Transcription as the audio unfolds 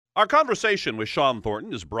Our conversation with Sean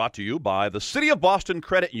Thornton is brought to you by the City of Boston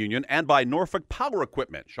Credit Union and by Norfolk Power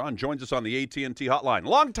Equipment. Sean joins us on the AT&T hotline.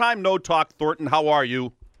 Long time no talk, Thornton. How are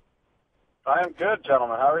you? I am good,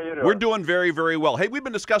 gentlemen. How are you doing? We're doing very, very well. Hey, we've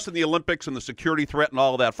been discussing the Olympics and the security threat and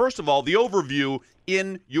all of that. First of all, the overview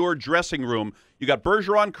in your dressing room. You got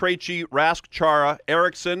Bergeron, Krejci, Rask, Chara,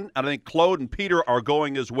 Eriksson, and I think Claude and Peter are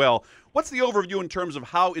going as well. What's the overview in terms of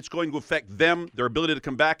how it's going to affect them, their ability to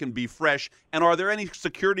come back and be fresh, and are there any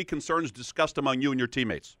security concerns discussed among you and your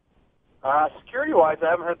teammates? Security-wise, I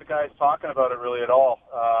haven't heard the guys talking about it really at all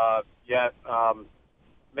yet.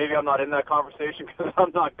 Maybe I'm not in that conversation because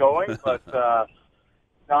I'm not going, but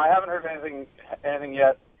no, I haven't heard anything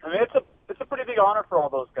yet. I mean, it's a pretty big honor for all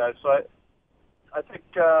those guys. So I think,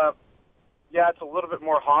 yeah, it's a little bit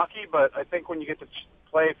more hockey, but I think when you get to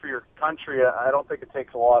play for your country, I don't think it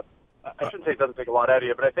takes a lot. I shouldn't say it doesn't take a lot out of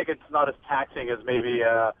you, but I think it's not as taxing as maybe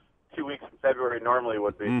 2 weeks in February normally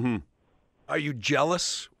would be. Mm-hmm. Are you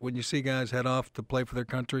jealous when you see guys head off to play for their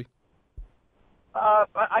country?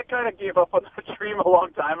 I kind of gave up on that dream a long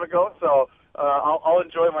time ago, so I'll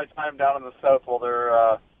enjoy my time down in the South while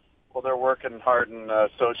they're working hard in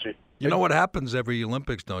Sochi. You know what happens every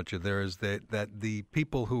Olympics, don't you? There is that the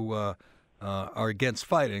people who are against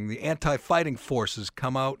fighting, the anti-fighting forces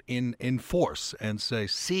come out in force and say,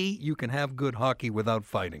 see, you can have good hockey without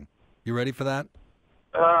fighting. You ready for that?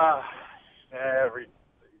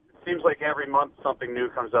 Seems like every month something new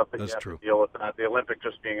comes up and That's you have true. to deal with that. The Olympic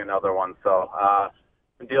just being another one. So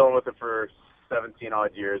been dealing with it for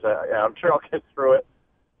 17-odd years. I'm sure I'll get through it.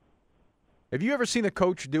 Have you ever seen a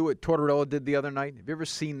coach do what Tortorella did the other night? Have you ever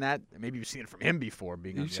seen that? Maybe you've seen it from him before.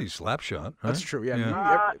 You see Slapshot. Right? That's true, yeah.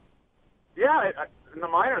 In the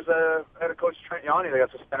minors, I had a coach, Trent Yanni, that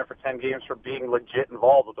got suspended for 10 games for being legit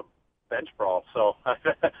involved with a bench brawl. So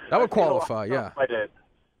That would qualify, yeah. I did.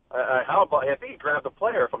 How about? I think he grabbed the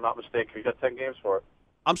player, if I'm not mistaken. He got 10 games for it.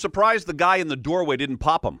 I'm surprised the guy in the doorway didn't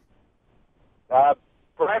pop him.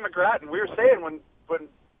 Brian McGrattan, we were saying when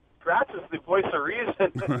Gratz is the voice of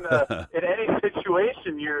reason in any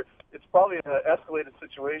situation, it's probably an escalated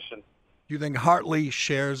situation. Do you think Hartley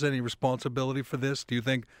shares any responsibility for this? Do you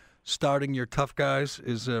think starting your tough guys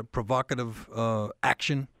is a provocative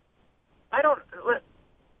action?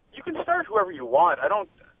 You can start whoever you want.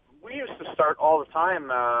 We used to start all the time.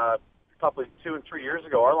 Probably 2 and 3 years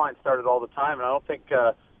ago, our line started all the time, and I don't think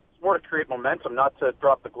it's more to create momentum, not to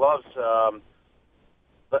drop the gloves.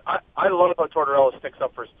 But I love how Tortorella sticks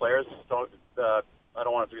up for his players. I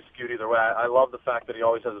don't want it to be skewed either way. I love the fact that he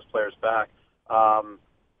always has his players back.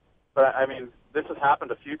 But I mean, this has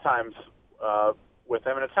happened a few times with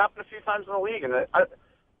him, and it's happened a few times in the league. And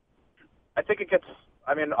I think it gets.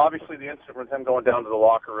 I mean, obviously, the incident with him going down to the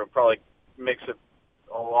locker room probably makes it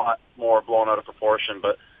a lot more blown out of proportion.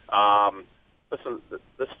 But listen,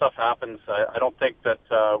 this stuff happens. I don't think that.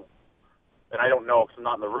 And I don't know because I'm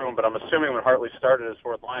not in the room, but I'm assuming when Hartley started his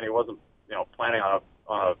fourth line, he wasn't, planning on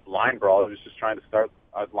a line brawl. He was just trying to start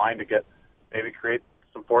a line to maybe create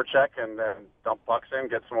some forecheck and then dump pucks in,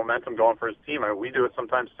 get some momentum going for his team. I mean, we do it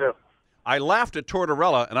sometimes too. I laughed at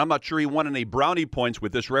Tortorella, and I'm not sure he won any brownie points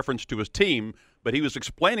with this reference to his team, but he was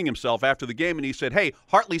explaining himself after the game, and he said, hey,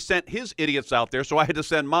 Hartley sent his idiots out there, so I had to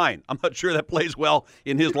send mine. I'm not sure that plays well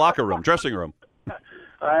in his locker room, dressing room.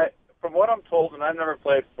 From what I'm told, and I've never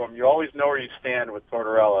played for him, you always know where you stand with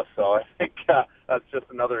Tortorella, so I think that's just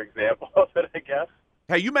another example of it, I guess.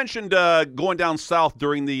 Hey, you mentioned going down south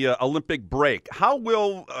during the Olympic break. How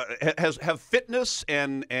will have fitness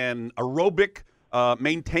and aerobic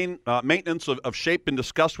maintenance of shape been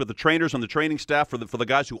discussed with the trainers and the training staff for the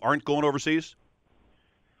guys who aren't going overseas?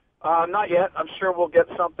 Not yet. I'm sure we'll get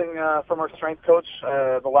something from our strength coach.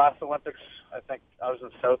 The last Olympics, I think I was in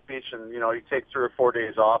South Beach, and you take 3 or 4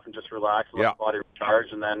 days off and just relax, let the body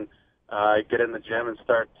recharge, and then get in the gym and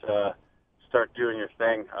start doing your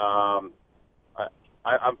thing.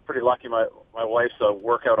 I'm pretty lucky. My wife's a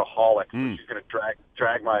workoutaholic, so she's going to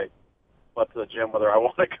drag my butt to the gym whether I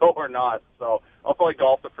want to go or not. So I'll probably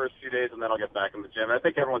golf the first few days, and then I'll get back in the gym. And I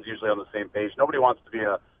think everyone's usually on the same page. Nobody wants to be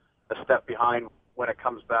a step behind when it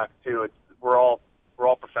comes back to it. We're all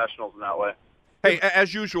professionals in that way. Hey,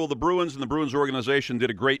 as usual, the Bruins and the Bruins organization did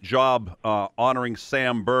a great job honoring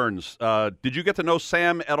Sam Burns. Did you get to know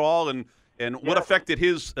Sam at all, and what effect did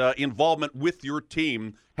his involvement with your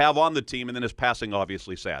team have on the team, and then his passing,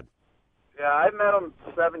 obviously sad? Yeah, I met him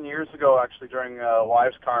 7 years ago, actually, during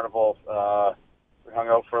Wives Carnival. We hung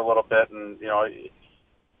out for a little bit, and we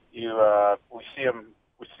see him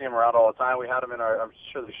around all the time. We had him in I'm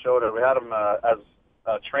sure they showed it. We had him as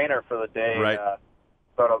a trainer for the day. Right.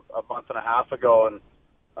 About a month and a half ago, and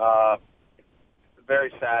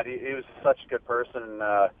very sad. He was such a good person,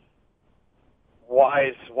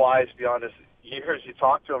 wise beyond his years. You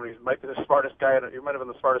talk to him, he might be the smartest guy. He might have been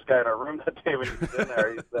the smartest guy in our room that day when he was in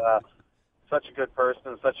there. He's such a good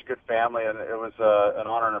person, such a good family, and it was an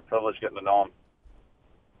honor and a privilege getting to know him.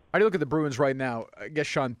 How do you look at the Bruins right now? I guess,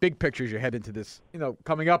 Sean, big picture as you head into this,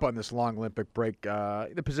 coming up on this long Olympic break,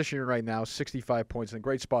 the position you're in right now, 65 points in a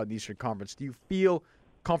great spot in the Eastern Conference. Do you feel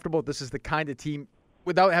comfortable this is the kind of team,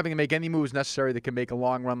 without having to make any moves necessary, that can make a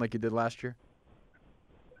long run like you did last year?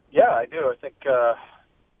 Yeah, I do. I think the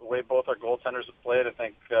way both our goaltenders have played, I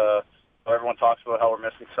think everyone talks about how we're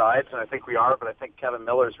missing sides, and I think we are, but I think Kevin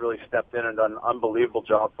Miller's really stepped in and done an unbelievable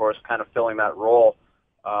job for us kind of filling that role.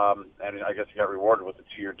 And I guess he got rewarded with a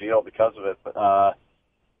 2-year deal because of it. But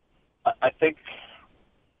I think,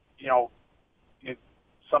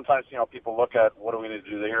 sometimes, people look at what do we need to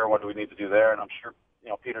do there, what do we need to do there, and I'm sure,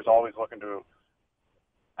 Peter's always looking to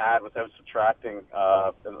add without subtracting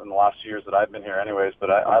in the last years that I've been here anyways.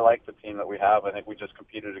 But I like the team that we have. I think we just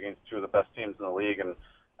competed against two of the best teams in the league, and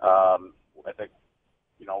I think,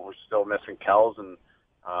 we're still missing Kells, and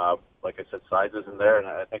like I said, size isn't there, and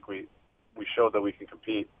I think we showed that we can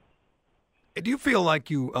compete. Do you feel like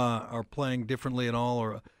you are playing differently at all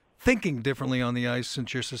or thinking differently on the ice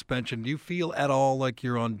since your suspension? Do you feel at all like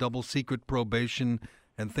you're on double secret probation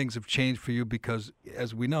and things have changed for you? Because,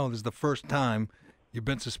 as we know, this is the first time you've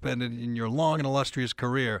been suspended in your long and illustrious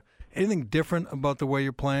career. Anything different about the way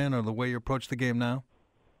you're playing or the way you approach the game now?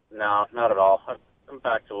 No, not at all. I'm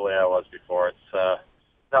back to the way I was before. It's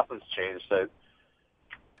nothing's changed.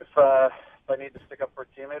 If I need to stick up for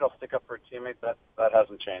a teammate, I'll stick up for a teammate. That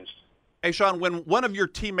hasn't changed. Hey, Sean, when one of your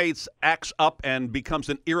teammates acts up and becomes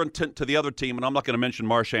an irritant to the other team, and I'm not going to mention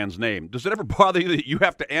Marchand's name, does it ever bother you that you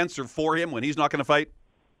have to answer for him when he's not going to fight?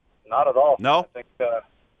 Not at all. No? I think,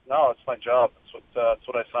 no, it's my job. It's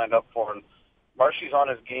what I signed up for. And Marshy's on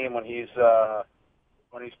his game when he's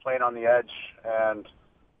playing on the edge, and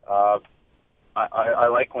I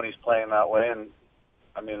like when he's playing that way. And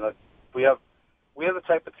I mean, we have the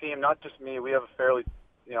type of team, not just me. We have a fairly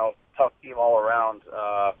tough team all around.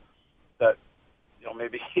 That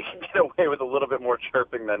maybe he can get away with a little bit more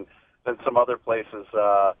chirping than some other places.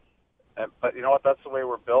 But you know what? That's the way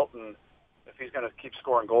we're built, and if he's going to keep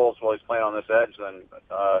scoring goals while he's playing on this edge, then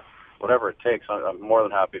whatever it takes, I'm more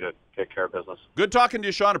than happy to take care of business. Good talking to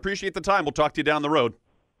you, Sean. Appreciate the time. We'll talk to you down the road.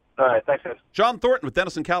 All right, thanks, guys. Sean Thornton with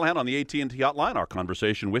Dennis and Callahan on the AT&T Hotline. Our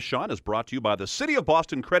conversation with Sean is brought to you by the City of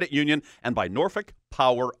Boston Credit Union and by Norfolk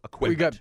Power Equipment.